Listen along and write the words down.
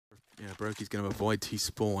Yeah, broky's going to avoid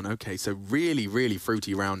T-spawn. Okay, so really, really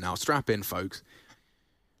fruity round now. Strap in, folks.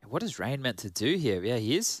 What is Rain meant to do here? Yeah,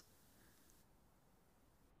 he is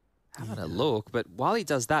having a look, but while he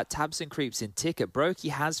does that, TabseN creeps in ticket. broky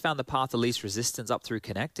has found the path of least resistance up through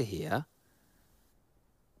connector here.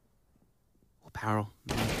 Apparel.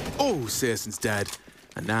 Oh, Searson's dead.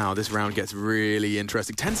 And now this round gets really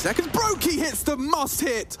interesting. 10 seconds. broky hits the must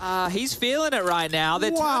hit. He's feeling it right now.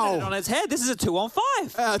 They're turning it on his head. This is a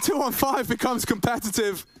 2-on-5. 2-on-5 becomes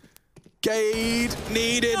competitive. Gade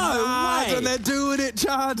needed that, and they're doing it,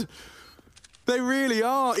 Chad. They really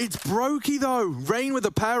are. It's broky, though. Rain with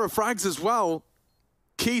a pair of frags as well.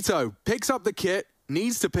 Keto picks up the kit,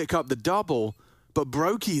 needs to pick up the double, but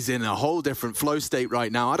broky's in a whole different flow state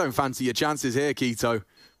right now. I don't fancy your chances here, Keto.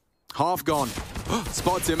 Half gone.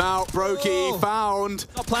 Spots him out. broky found.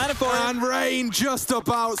 Not planning for him. And Rain just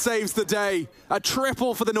about saves the day. A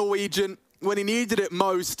triple for the Norwegian when he needed it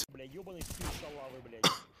most.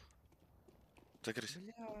 Закрыть.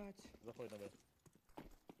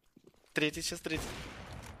 Третий, сейчас третий.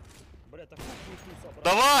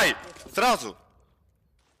 Давай! Сразу!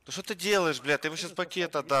 Ну что ты делаешь, блядь? Ты ему сейчас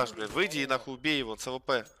пакет отдашь, блядь. Выйди и нахуй убей его,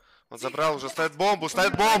 ЦВП. Он забрал уже, ставит бомбу,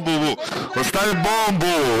 ставит бомбу! Он ставит бомбу!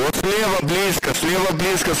 Вот слева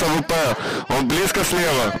близко с АВП. Он близко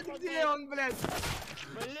слева. Где он, блядь?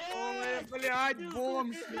 Ой, блядь,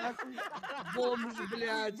 бомж, нахуй. Бомж,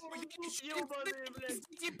 блядь.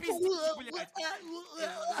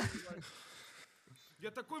 Я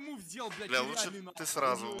такой мув сделал, блядь, Бля, лучше ты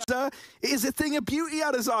сразу. It is a thing of beauty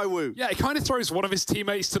out of Zywoo. Yeah, it kind of throws one of his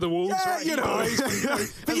teammates to the wolves. Yeah, right? you know.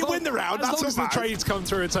 But you win the round, that's as long as the bad. trades come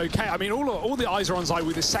through, it's okay. I mean, all the eyes are on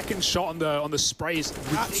Zywoo. The second shot on the spray is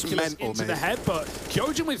ridiculous mental, into mate. the head, but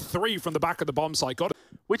Kyojin with 3 from the back of the bomb site got it.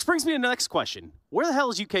 Which brings me to the next question. Where the hell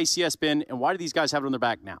has UKCS been, and why do these guys have it on their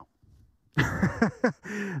back now?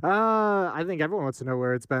 I think everyone wants to know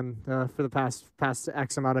where it's been for the past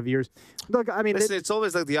X amount of years. Look, I mean, listen, it's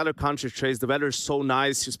always like the other country trades. The weather is so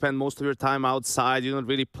nice. You spend most of your time outside. You don't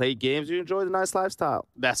really play games. You enjoy the nice lifestyle.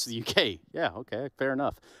 That's the UK. Yeah, okay, fair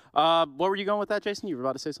enough. Where were you going with that, Jason? You were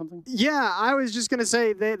about to say something? Yeah, I was just gonna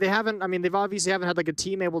say they haven't. I mean, they've obviously haven't had like a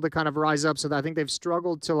team able to kind of rise up. So I think they've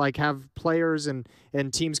struggled to like have players and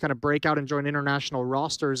teams kind of break out and join international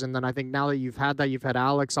rosters. And then I think now that you've had that, you've had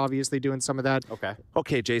Alex obviously doing some of that.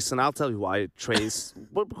 Okay, Jason, I'll tell you why trades.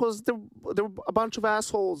 Because there were a bunch of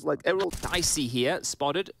assholes. Like everyone. Dicey here,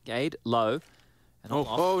 spotted, Gade, low. And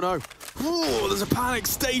Oh no. Oh, there's a panic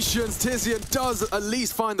stations. TabseN does at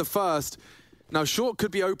least find the first. Now, short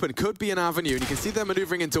could be open, could be an avenue, and you can see them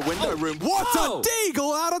maneuvering into window room. What a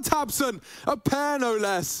deagle out of TabseN! A pair, no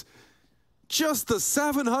less. Just the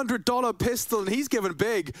 $700 pistol, and he's given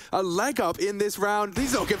big a leg up in this round.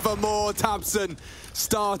 He's looking for more. TabseN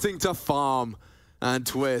starting to farm. And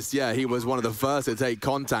Twist, yeah, he was one of the first to take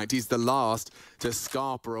contact. He's the last to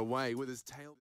scarper away with his tail.